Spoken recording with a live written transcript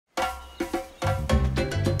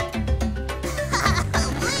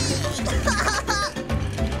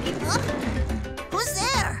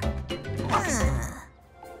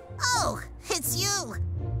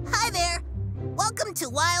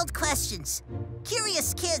questions.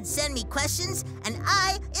 Curious kids send me questions, and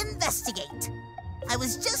I investigate. I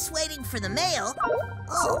was just waiting for the mail.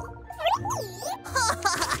 Oh.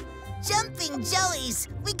 Jumping Joeys,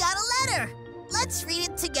 we got a letter. Let's read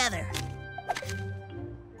it together.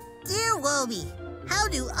 Dear Wobi, how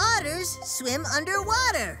do otters swim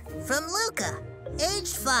underwater? From Luca,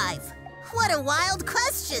 aged 5. What a wild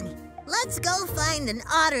question. Let's go find an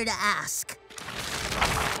otter to ask.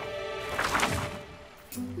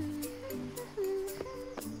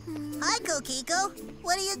 Hi, Kokiko.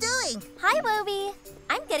 What are you doing? Hi, Wobi.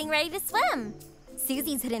 I'm getting ready to swim.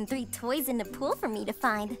 Susie's hidden 3 toys in the pool for me to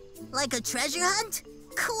find. Like a treasure hunt?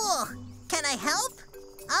 Cool. Can I help?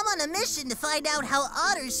 I'm on a mission to find out how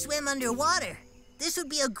otters swim underwater. This would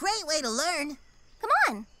be a great way to learn. Come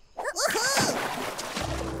on. Woohoo!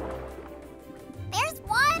 There's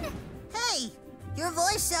one. Hey, your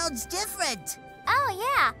voice sounds different. Oh,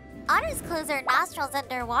 yeah. Otters close their nostrils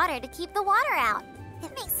underwater to keep the water out.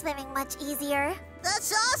 It makes swimming much easier.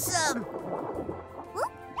 That's awesome.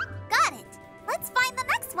 Whoop. Got it. Let's find the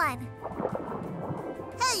next one.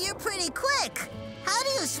 Hey, you're pretty quick. How do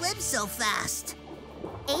you swim so fast?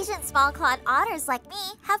 Asian small-clawed otters like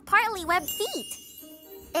me have partly webbed feet.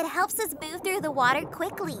 It helps us move through the water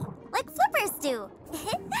quickly, like flippers do.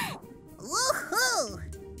 Woohoo!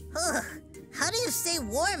 Ugh. How do you stay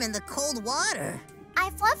warm in the cold water? I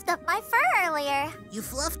fluffed up my fur earlier. You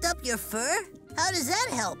fluffed up your fur? How does that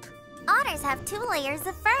help? Otters have 2 layers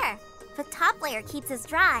of fur. The top layer keeps us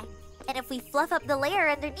dry, and if we fluff up the layer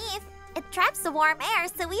underneath, it traps the warm air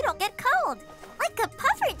so we don't get cold, like a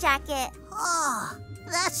puffer jacket. Oh,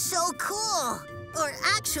 that's so cool. Or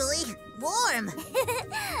actually, warm.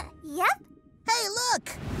 Yep. Hey, look!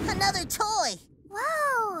 Another toy.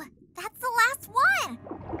 Whoa, that's the last one.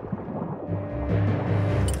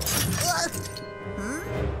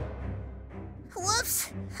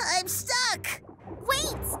 Whoops, I'm stuck.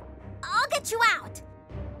 Wait, I'll get you out.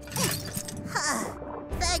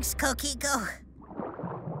 Thanks, Kokiko.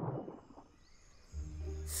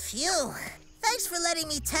 Phew. Thanks for letting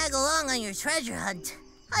me tag along on your treasure hunt.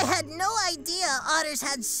 I had no idea otters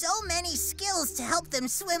had so many skills to help them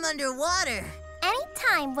swim underwater.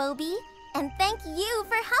 Anytime, Wobi. And thank you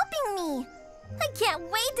for helping me. I can't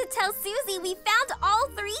wait to tell Susie we found all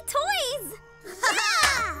 3 toys.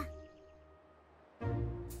 Yeah!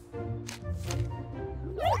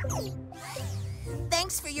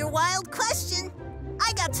 Thanks for your wild question.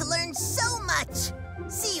 I got to learn so much.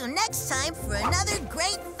 See you next time for another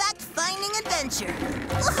great fact-finding adventure.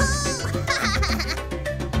 Woohoo!